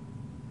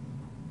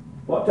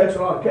 Well, it takes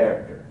a lot of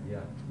character. Yeah.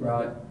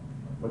 Right.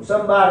 When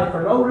somebody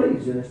for no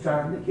reason is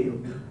trying to kill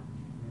you.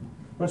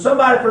 When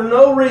somebody for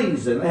no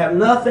reason, they have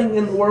nothing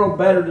in the world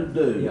better to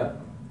do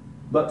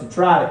but to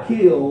try to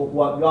kill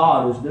what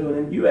God is doing.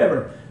 And you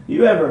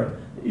remember,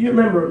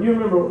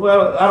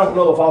 well, I don't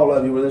know if all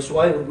of you were this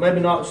way. Maybe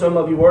not, some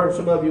of you were, and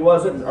some of you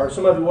wasn't, or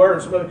some of you were,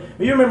 and some of you.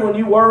 But you remember when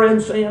you were in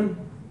sin?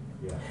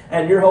 Yeah.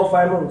 And your whole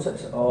family would say,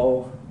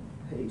 oh,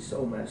 he's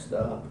so messed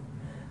up.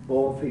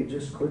 Boy, if he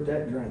just quit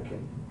that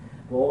drinking.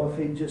 Boy, if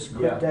he just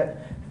quit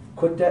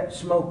that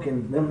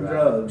smoking, them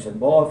drugs. And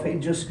boy, if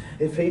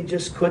he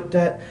just quit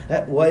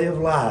that way of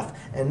life.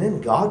 And then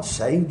God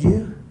saved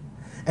you.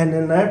 And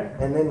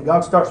then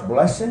God starts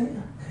blessing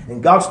you. And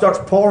God starts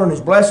pouring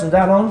His blessings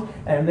out on them.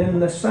 And then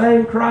the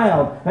same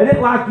crowd, they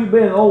didn't like you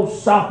being an old,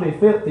 soppy,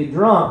 filthy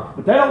drunk,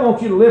 but they don't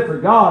want you to live for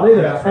God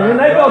either. That's and then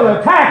right. they go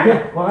to attack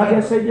you. Well, I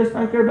guess they just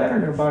think they're better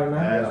than everybody now.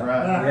 That's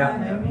right.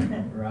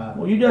 Yeah. Right.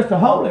 Well, you're just a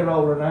holy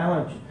roller now,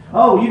 aren't you?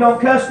 Oh, you don't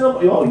cuss them?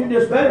 Oh, you're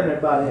just better than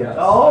everybody else. Yes.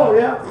 Oh,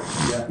 yeah.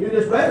 You're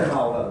just better than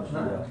all of us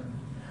now.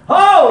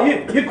 Oh,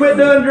 you quit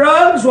doing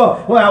drugs?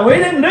 Well, we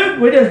didn't do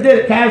it. We just did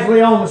it casually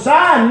on the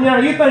side.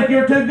 And, you think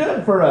you're too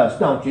good for us,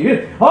 don't you?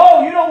 You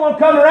don't want to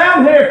come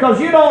around here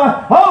because you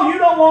don't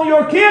want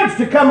your kids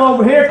to come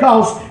over here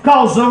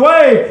because the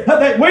way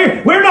that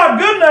we're not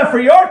good enough for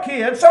your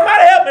kids.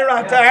 Somebody help me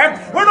right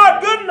there. We're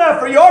not good enough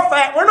for your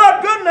family. We're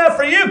not good enough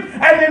for you.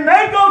 And then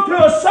they go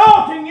to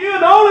assaulting you,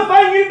 and the only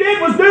thing you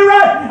did was do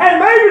right, and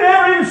maybe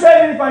never even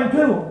said anything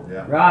to them.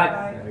 Yeah.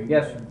 Right.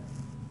 Yes, sir.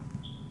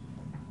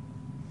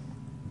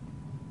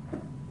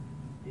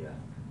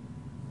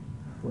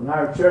 when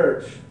our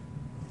church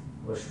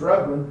was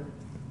struggling,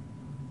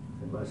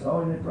 everybody said,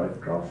 oh, you need to pray for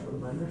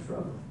Crossroads, man, they're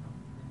struggling.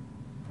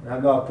 Now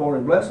God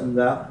pouring blessings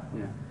out.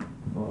 Yeah.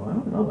 Well, I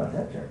don't know about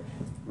that church.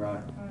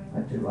 Right.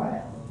 That's too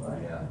loud.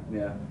 Right?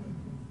 Yeah.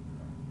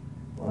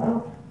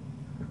 Well,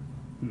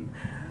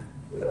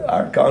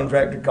 our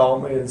contractor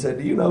called me and said,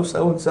 do you know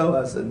so-and-so?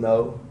 I said,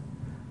 no,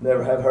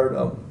 never have heard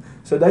of them.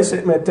 So they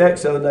sent me a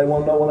text the other day,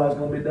 want to know when I was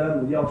going to be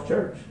done with y'all's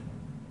church.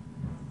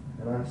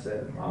 And I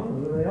said, I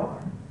don't know who they are.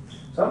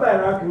 Somebody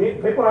in our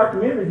community, people in our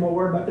community is more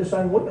worried about this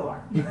thing than we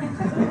are.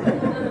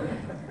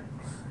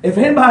 If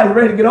anybody's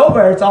ready to get over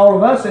there, it's all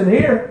of us in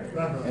here.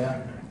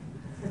 Yeah.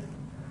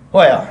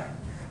 Well,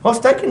 what's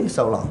taking you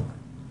so long?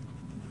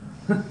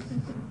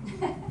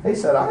 He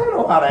said, I don't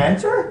know how to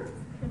answer.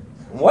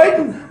 I'm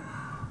waiting.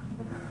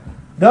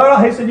 No,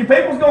 he said, your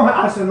people's going to...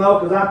 I said, no,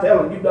 because I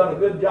tell them, you've done a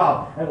good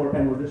job. And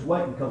we're just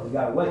waiting because we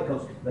got to wait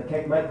because they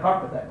can't make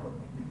carpet that quick.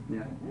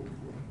 Yeah.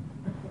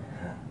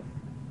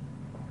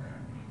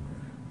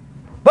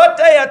 But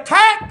they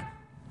attacked.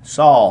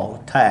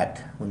 Saul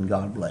attacked when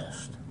God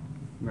blessed.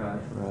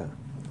 Right.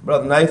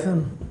 Brother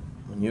Nathan,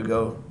 when you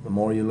go, the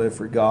more you live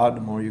for God,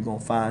 the more you're going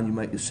to find you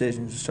make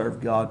decisions to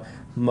serve God.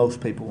 Most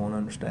people won't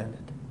understand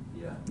it.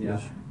 Yeah.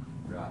 Yes.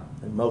 Right.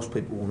 And most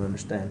people won't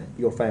understand it.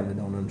 Your family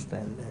don't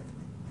understand that.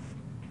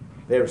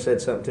 They ever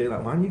said something to you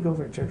like, why do you go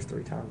over to church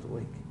 3 times a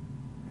week?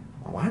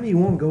 Why do you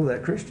want to go to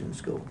that Christian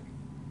school?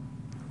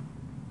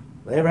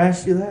 They ever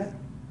asked you that?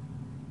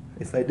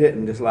 If they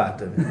didn't, just lie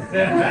to me.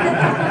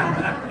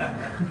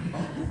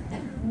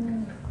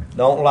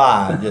 Don't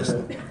lie. Just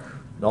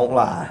don't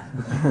lie.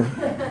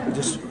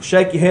 Just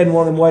shake your head in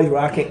one of them ways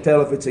where I can't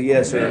tell if it's a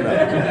yes or a no.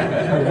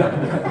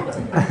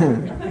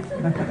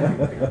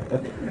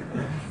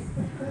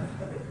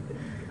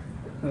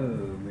 Oh,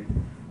 man.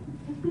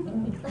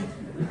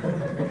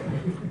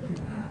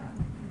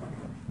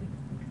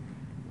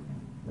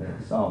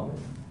 That's Saul.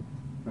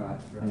 Right.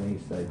 And he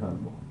stayed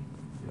humble.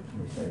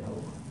 He stayed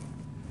holy.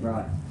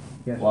 Right.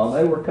 Yes. While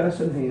they were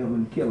cussing him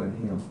and killing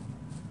him,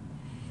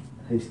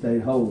 he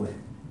stayed holy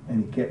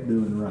and he kept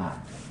doing right.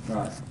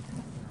 Right.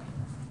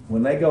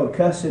 When they go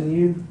cussing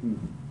you,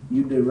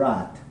 you do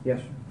right.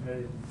 Yes.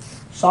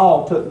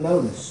 Saul took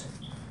notice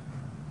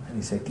and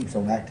he said, keeps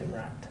on acting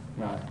right.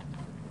 Right.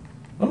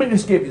 Let me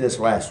just give you this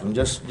last one,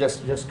 just because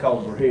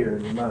we're here,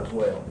 and you might as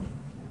well.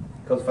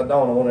 Because if I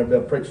don't, I want to be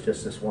able to preach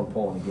just this one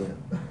point again.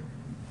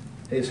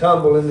 He's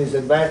humble in his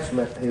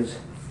advancement, he's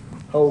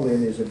holy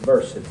in his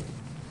adversity.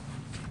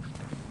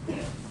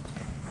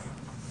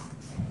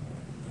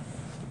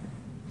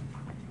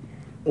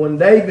 When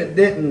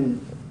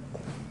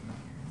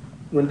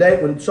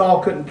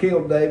Saul couldn't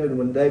kill David,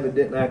 when David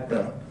didn't act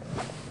up,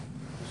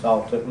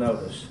 Saul took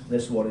notice.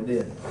 This is what he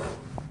did.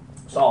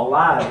 Saul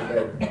lied to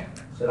David.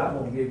 Said, I'm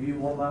going to give you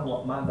one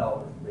of my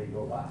daughters to be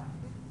your wife.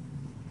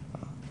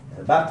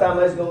 And about the time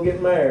they was going to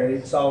get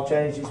married, Saul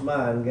changed his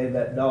mind and gave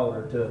that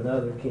daughter to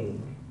another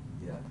king.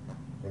 Yeah.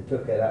 And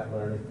took that out from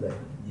underneath David.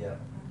 Yeah.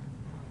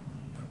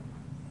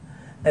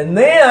 And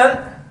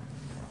then,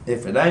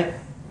 if it ain't,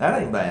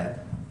 that ain't bad.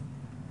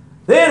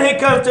 Then he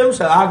comes to him and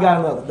said, I got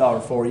another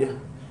daughter for you.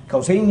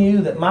 Because he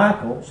knew that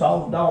Michal,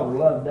 Saul's daughter,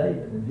 loved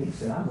David. And he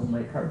said, I'm going to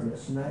make her a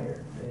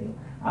snare to him.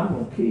 I'm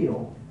going to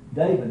kill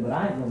David, but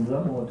I ain't going to do it.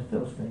 I'm going to let the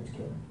Philistines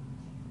kill him.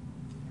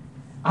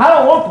 I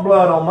don't want the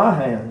blood on my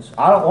hands.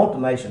 I don't want the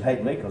nation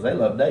hate me because they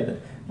love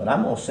David. But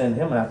I'm going to send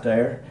him out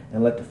there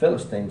and let the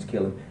Philistines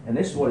kill him. And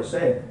this is what he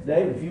said.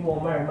 David, if you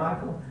want to marry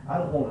Michal, I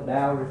don't want a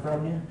dowry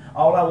from you.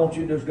 All I want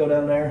you to do is go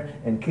down there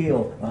and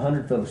kill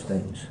 100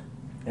 Philistines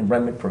and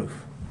bring me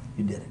proof.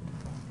 You did it.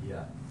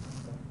 Yeah.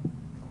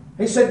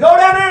 He said, go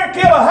down there and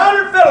kill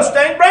 100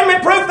 Philistines. Bring me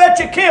proof that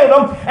you killed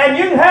them. And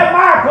you can have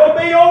Michal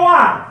be your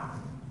wife.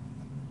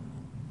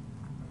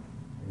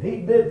 He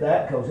did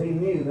that because he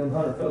knew them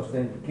 100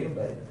 Philistines would kill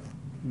David.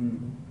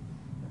 Mm-hmm.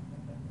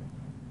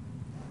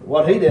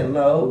 What he didn't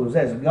know was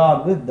there's a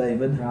God with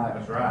David. Right.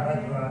 That's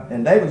right.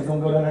 And David's going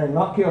to go down there and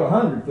not kill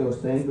 100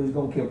 Philistines, but he's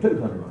going to kill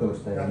 200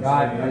 Philistines.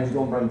 Right. And he's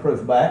going to bring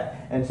proof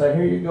back and say,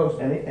 here you go.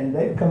 And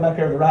David come back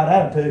there with the right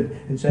attitude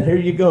and said, here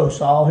you go,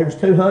 Saul. Here's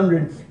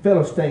 200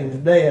 Philistines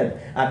dead.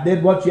 I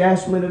did what you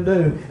asked me to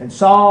do. And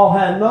Saul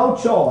had no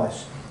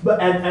choice. But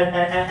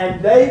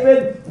and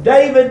David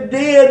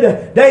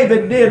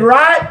did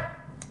right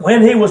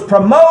when he was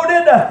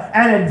promoted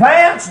and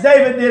advanced.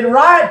 David did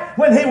right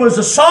when he was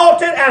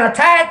assaulted and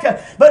attacked.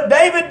 But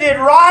David did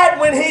right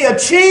when he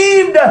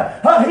achieved.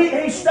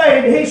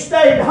 He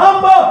stayed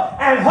humble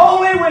and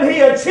holy when he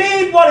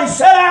achieved what he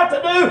set out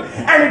to do.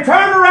 And he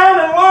turned around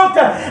and looked,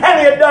 and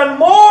he had done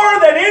more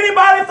than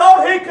anybody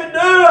thought he could do.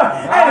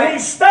 Right. And he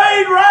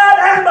stayed right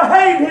and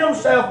behaved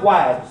himself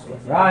wisely.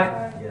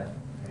 Right. Yeah.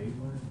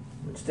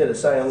 Instead of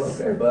saying, look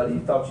there, buddy, you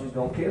thought you was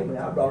going to kill me.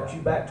 I brought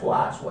you back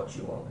twice what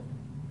you wanted.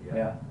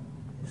 Yeah.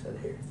 He said,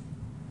 here.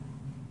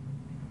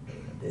 I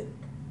did it.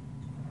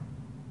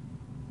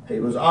 He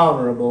was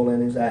honorable in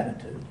his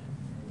attitude.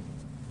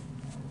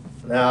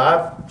 Now,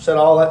 I've said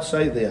all that to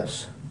say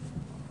this.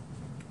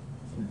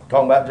 I'm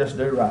talking about just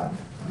do right.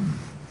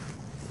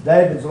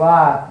 David's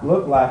life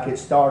looked like it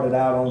started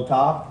out on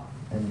top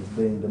and was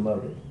being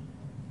demoted.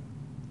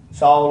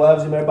 Saul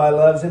loves him, everybody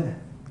loves him.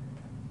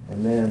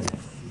 And then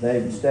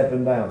David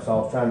stepping down.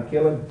 Saul's trying to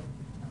kill him.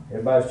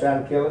 Everybody's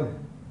trying to kill him.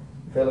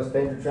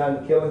 Philistines are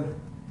trying to kill him.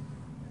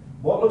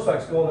 Boy, it looks like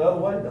it's going the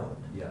other way, don't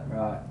it? Yeah.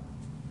 Right.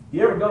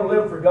 You ever go to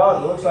live for God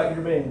and it looks like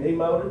you're being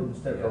demoted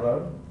instead of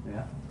promoted? Yeah.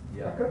 How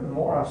Yeah. come the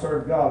more I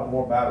serve God, the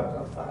more battles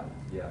I'm fighting?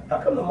 Yeah. How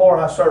come the more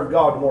I serve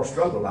God, the more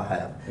struggle I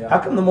have? Yeah. How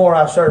come the more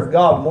I serve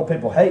God, the more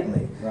people hate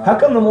me? Right. How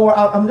come the more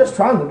I'm just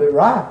trying to do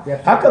right?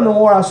 Yes. How come the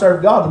more I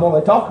serve God, the more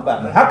they talk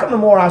about me? How come the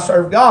more I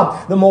serve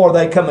God, the more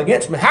they come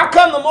against me? How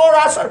come the more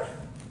I serve?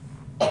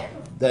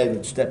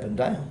 David stepping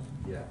down.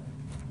 Yeah.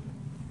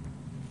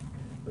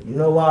 But you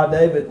know while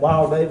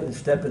David's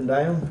stepping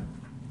down,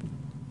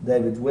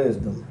 David's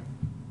wisdom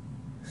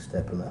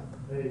stepping up.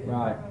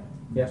 Right.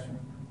 Yes,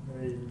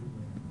 sir.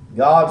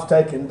 God's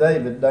taking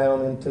David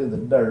down into the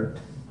dirt,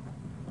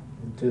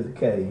 into the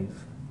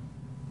cave.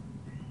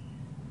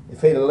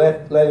 If he'd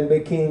have let him be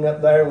king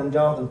up there when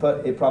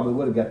Jonathan it probably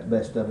would have got the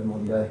best of him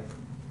one day.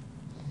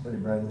 But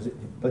he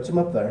puts him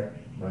up there,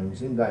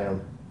 brings him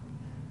down,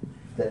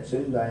 steps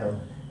him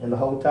down, and the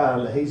whole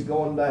time that he's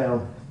going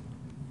down,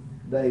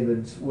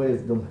 David's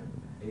wisdom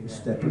is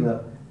stepping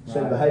up.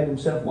 Said, behave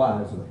himself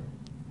wisely.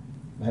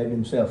 Behave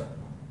himself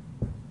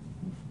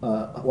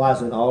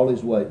wisely in all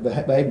his ways.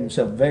 Behave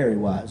himself very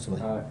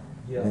wisely. Right.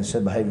 Yeah. And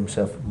said, behave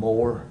himself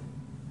more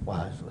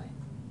wisely.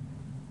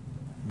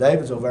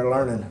 David's over there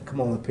learning.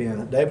 Come on, the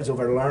pen. David's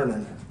over there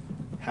learning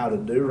how to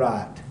do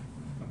right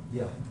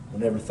Yeah.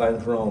 when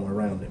everything's wrong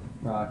around him.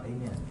 Right.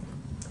 Amen.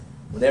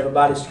 When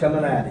everybody's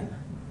coming at him,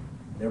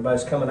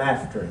 everybody's coming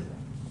after him.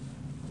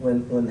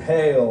 When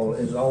hell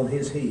is on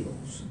his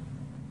heels,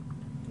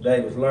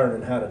 David's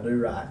learning how to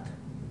do right.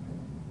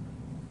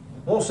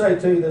 I want to say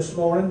to you this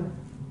morning,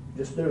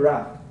 just do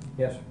right.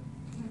 Yes, sir.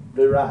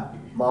 Do right.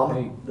 Mama,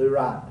 Hey. do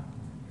right.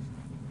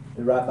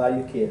 Do right by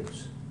your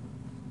kids.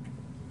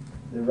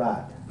 Do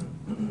right.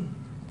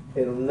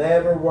 It'll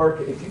never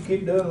work. If you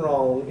keep doing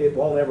wrong, it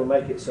won't ever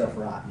make itself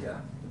right. Yeah.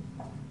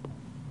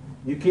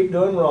 You keep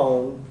doing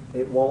wrong,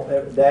 it won't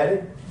ever.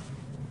 Daddy,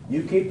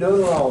 you keep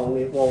doing wrong,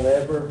 it won't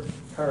ever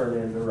turn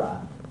into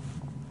right.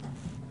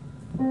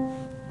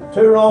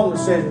 Two wrong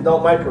decisions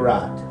don't make a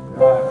right.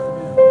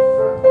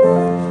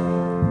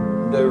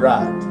 Do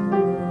right.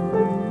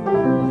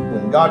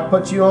 When God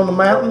puts you on the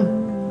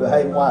mountain,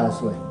 behave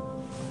wisely.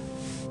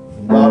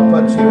 When God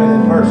puts you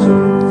in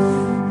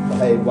adversity,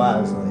 behave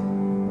wisely.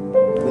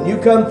 When you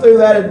come through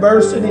that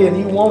adversity and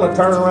you want to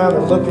turn around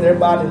and look at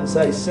everybody and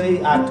say,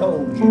 see, I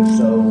told you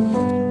so,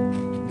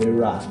 do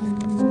right.